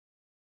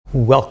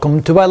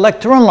Welcome to my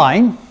lecture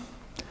online.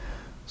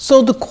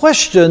 So the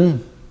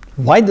question,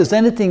 why does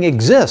anything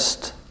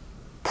exist,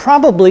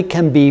 probably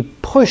can be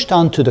pushed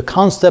onto the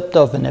concept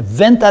of an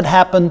event that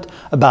happened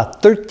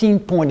about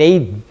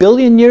 13.8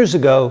 billion years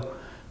ago,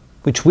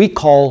 which we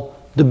call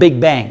the Big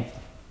Bang.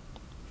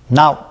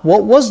 Now,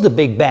 what was the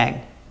Big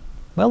Bang?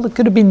 Well, it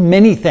could have been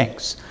many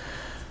things.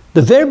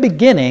 The very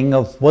beginning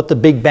of what the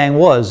Big Bang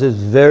was is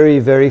very,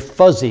 very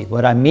fuzzy.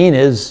 What I mean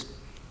is,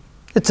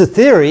 it's a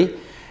theory,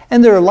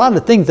 and there are a lot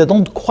of things that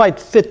don't quite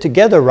fit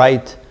together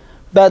right,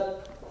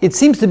 but it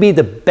seems to be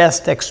the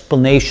best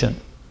explanation.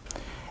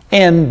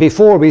 And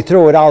before we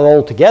throw it out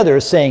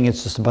altogether, saying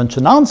it's just a bunch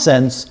of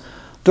nonsense,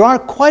 there are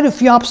quite a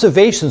few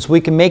observations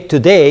we can make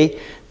today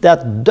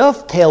that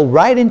dovetail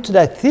right into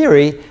that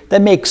theory,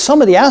 that make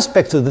some of the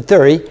aspects of the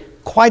theory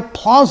quite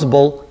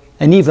plausible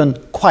and even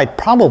quite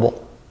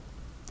probable.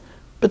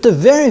 But the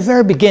very,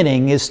 very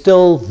beginning is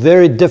still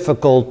very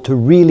difficult to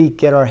really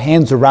get our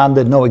hands around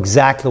and know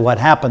exactly what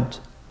happened.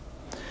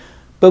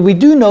 But we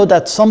do know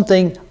that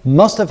something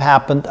must have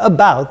happened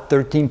about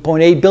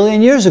 13.8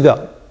 billion years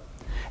ago.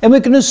 And we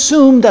can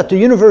assume that the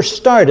universe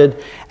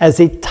started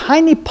as a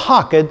tiny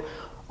pocket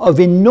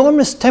of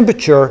enormous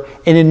temperature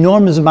and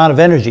enormous amount of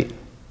energy.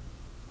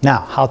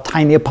 Now, how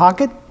tiny a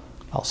pocket?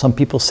 Well, some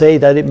people say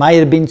that it might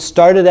have been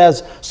started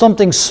as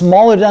something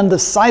smaller than the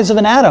size of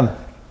an atom.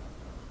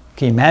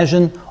 Can you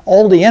imagine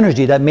all the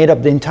energy that made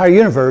up the entire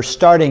universe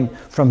starting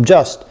from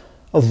just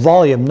a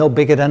volume no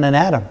bigger than an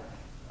atom?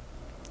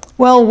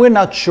 Well, we're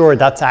not sure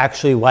that's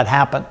actually what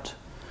happened.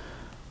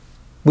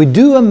 We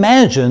do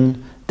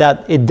imagine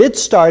that it did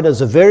start as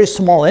a very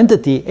small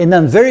entity and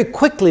then very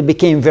quickly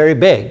became very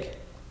big.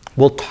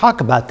 We'll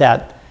talk about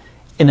that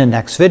in the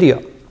next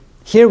video.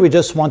 Here we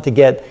just want to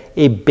get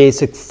a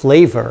basic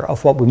flavor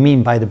of what we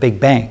mean by the Big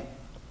Bang.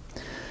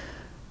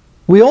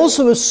 We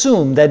also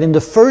assume that in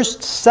the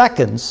first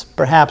seconds,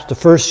 perhaps the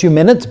first few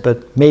minutes,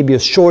 but maybe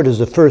as short as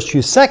the first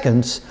few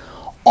seconds,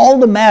 all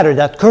the matter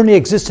that currently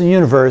exists in the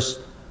universe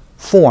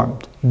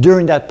formed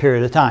during that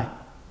period of time.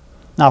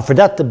 Now, for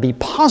that to be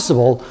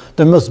possible,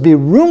 there must be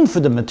room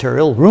for the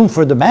material, room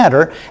for the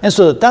matter, and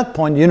so at that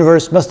point the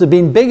universe must have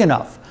been big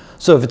enough.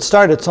 So if it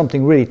started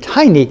something really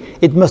tiny,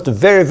 it must have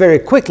very, very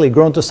quickly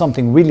grown to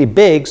something really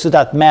big so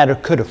that matter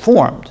could have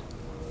formed.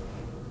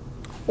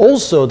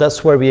 Also,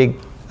 that's where we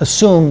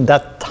assume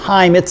that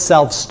time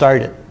itself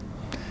started.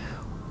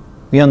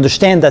 We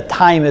understand that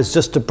time is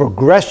just a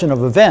progression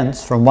of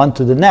events from one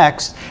to the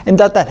next, and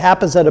that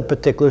happens at a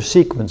particular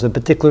sequence, a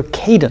particular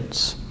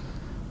cadence.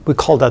 We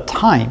call that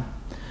time.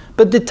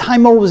 But did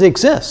time always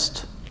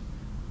exist?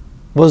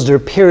 Was there a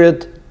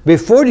period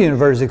before the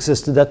universe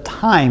existed that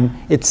time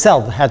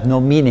itself had no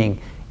meaning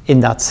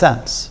in that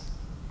sense?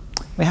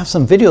 We have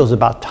some videos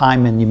about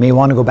time, and you may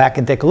want to go back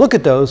and take a look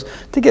at those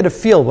to get a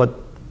feel what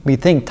we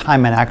think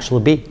time might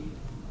actually be.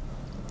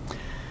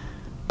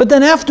 But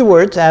then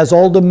afterwards, as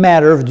all the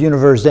matter of the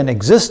universe then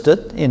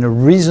existed in a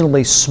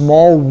reasonably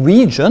small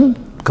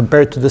region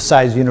compared to the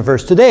size of the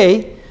universe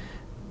today,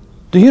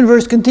 the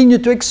universe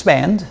continued to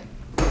expand.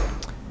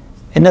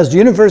 And as the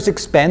universe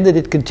expanded,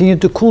 it continued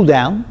to cool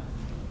down.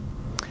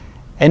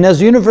 And as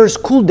the universe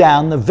cooled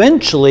down,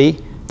 eventually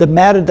the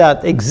matter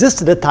that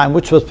existed at the time,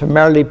 which was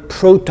primarily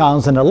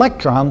protons and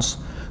electrons,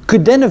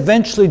 could then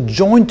eventually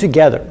join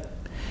together.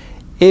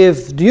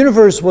 If the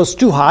universe was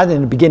too hot,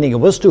 in the beginning it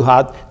was too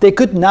hot, they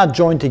could not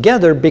join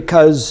together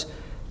because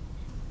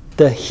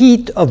the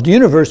heat of the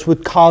universe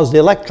would cause the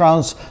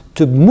electrons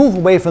to move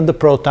away from the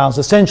protons,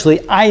 essentially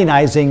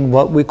ionizing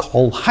what we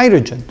call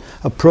hydrogen.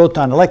 A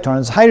proton electron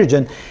is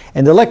hydrogen,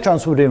 and the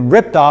electrons would have been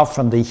ripped off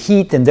from the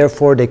heat, and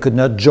therefore they could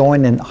not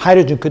join, and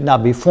hydrogen could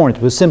not be formed.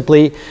 It was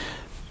simply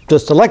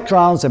just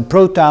electrons and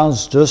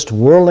protons just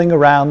whirling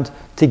around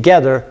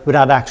together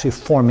without actually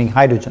forming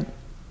hydrogen.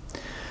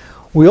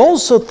 We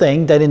also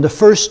think that in the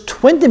first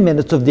 20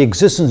 minutes of the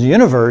existence of the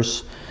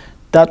universe,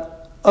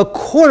 that a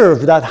quarter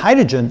of that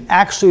hydrogen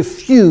actually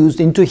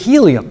fused into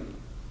helium,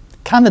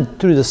 kind of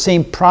through the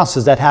same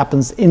process that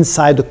happens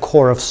inside the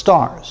core of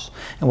stars.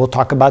 And we'll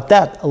talk about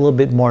that a little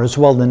bit more as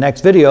well in the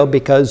next video,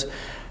 because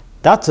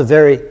that's a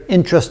very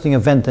interesting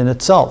event in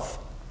itself.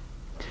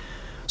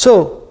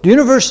 So the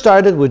universe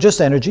started with just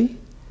energy.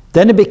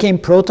 Then it became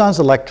protons,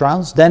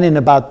 electrons. Then in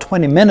about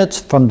 20 minutes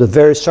from the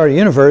very start of the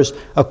universe,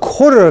 a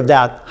quarter of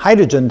that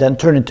hydrogen then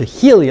turned into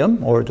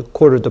helium, or the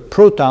quarter of the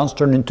protons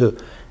turned into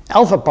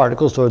alpha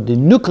particles, or the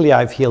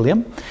nuclei of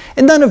helium.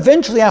 And then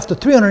eventually, after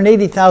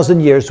 380,000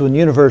 years, when the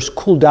universe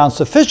cooled down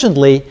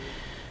sufficiently,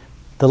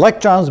 the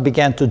electrons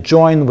began to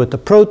join with the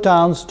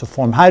protons to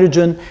form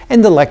hydrogen,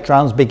 and the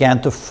electrons began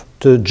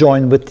to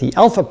join with the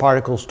alpha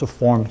particles to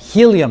form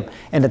helium.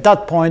 And at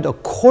that point, a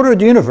quarter of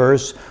the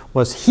universe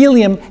was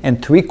helium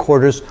and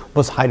 3/4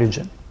 was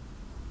hydrogen.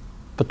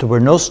 But there were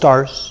no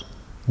stars,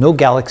 no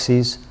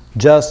galaxies,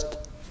 just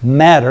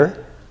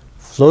matter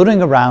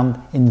floating around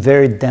in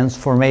very dense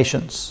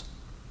formations.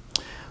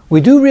 We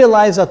do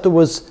realize that there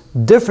was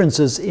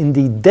differences in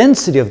the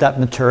density of that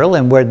material,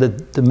 and where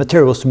the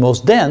material was the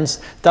most dense,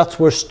 that's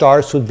where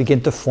stars would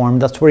begin to form,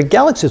 that's where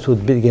galaxies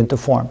would begin to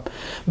form.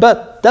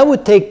 But that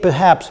would take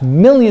perhaps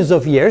millions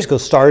of years,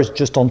 because stars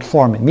just don't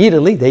form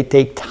immediately, they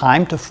take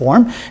time to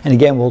form, and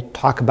again we'll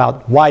talk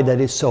about why that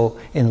is so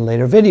in a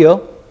later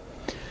video.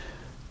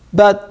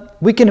 But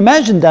we can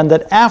imagine then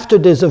that after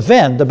this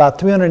event, about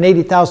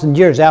 380,000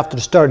 years after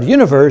the start of the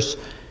universe,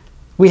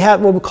 we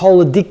had what we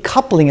call a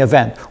decoupling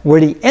event,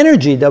 where the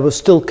energy that was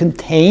still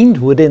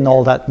contained within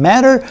all that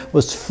matter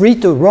was free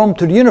to roam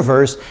through the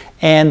universe,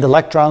 and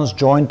electrons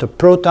joined to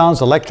protons,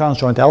 electrons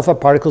joined to alpha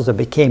particles that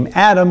became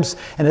atoms,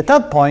 and at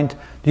that point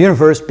the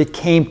universe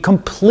became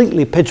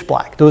completely pitch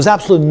black. There was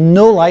absolutely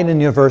no light in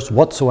the universe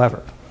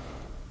whatsoever.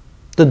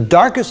 The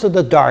darkest of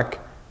the dark,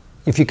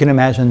 if you can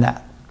imagine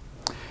that.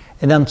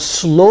 And then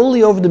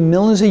slowly over the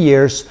millions of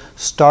years,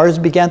 stars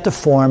began to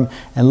form,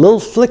 and little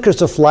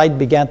flickers of light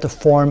began to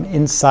form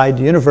inside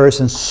the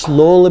universe and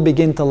slowly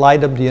begin to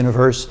light up the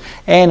universe.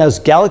 And as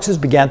galaxies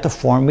began to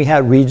form, we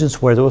had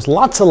regions where there was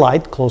lots of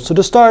light close to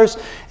the stars,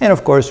 and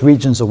of course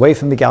regions away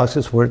from the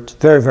galaxies where it's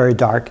very, very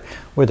dark,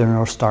 where there are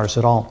no stars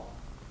at all.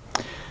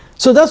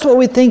 So that's what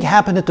we think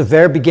happened at the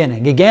very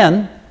beginning.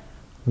 Again,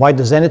 why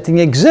does anything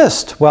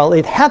exist? Well,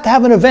 it had to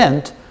have an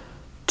event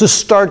to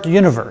start the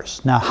universe.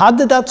 Now, how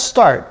did that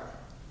start?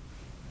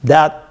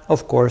 That,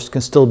 of course,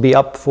 can still be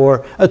up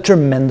for a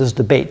tremendous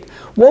debate.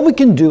 What we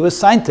can do as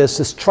scientists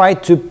is try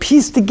to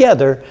piece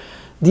together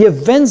the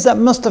events that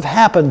must have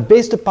happened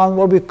based upon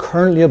what we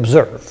currently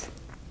observe.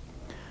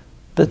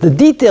 But the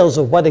details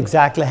of what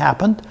exactly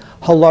happened,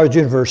 how large the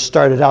universe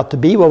started out to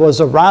be, what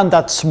was around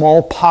that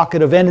small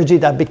pocket of energy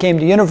that became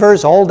the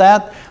universe, all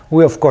that,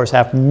 we of course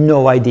have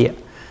no idea.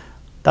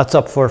 That's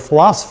up for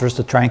philosophers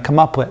to try and come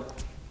up with.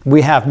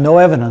 We have no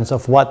evidence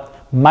of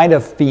what might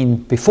have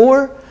been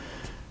before.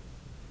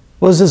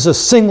 Was this a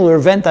singular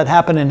event that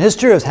happened in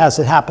history, or has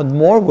it happened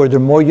more? Were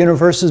there more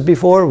universes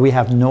before? We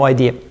have no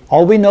idea.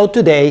 All we know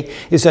today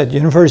is that the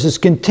universe is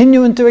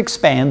continuing to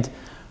expand,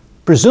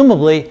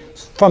 presumably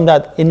from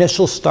that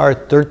initial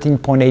start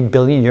 13.8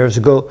 billion years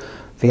ago.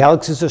 The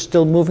galaxies are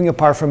still moving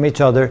apart from each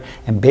other,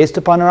 and based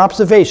upon our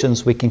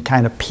observations, we can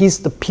kind of piece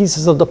the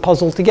pieces of the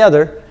puzzle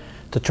together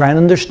to try and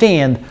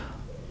understand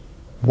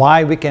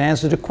why we can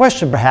answer the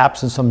question,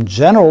 perhaps in some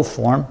general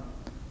form,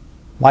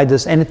 why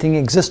does anything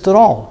exist at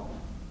all?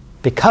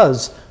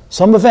 Because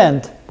some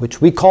event,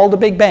 which we call the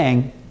Big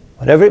Bang,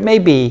 whatever it may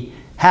be,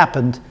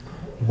 happened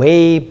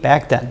way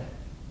back then.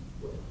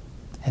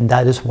 And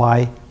that is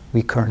why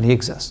we currently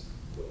exist.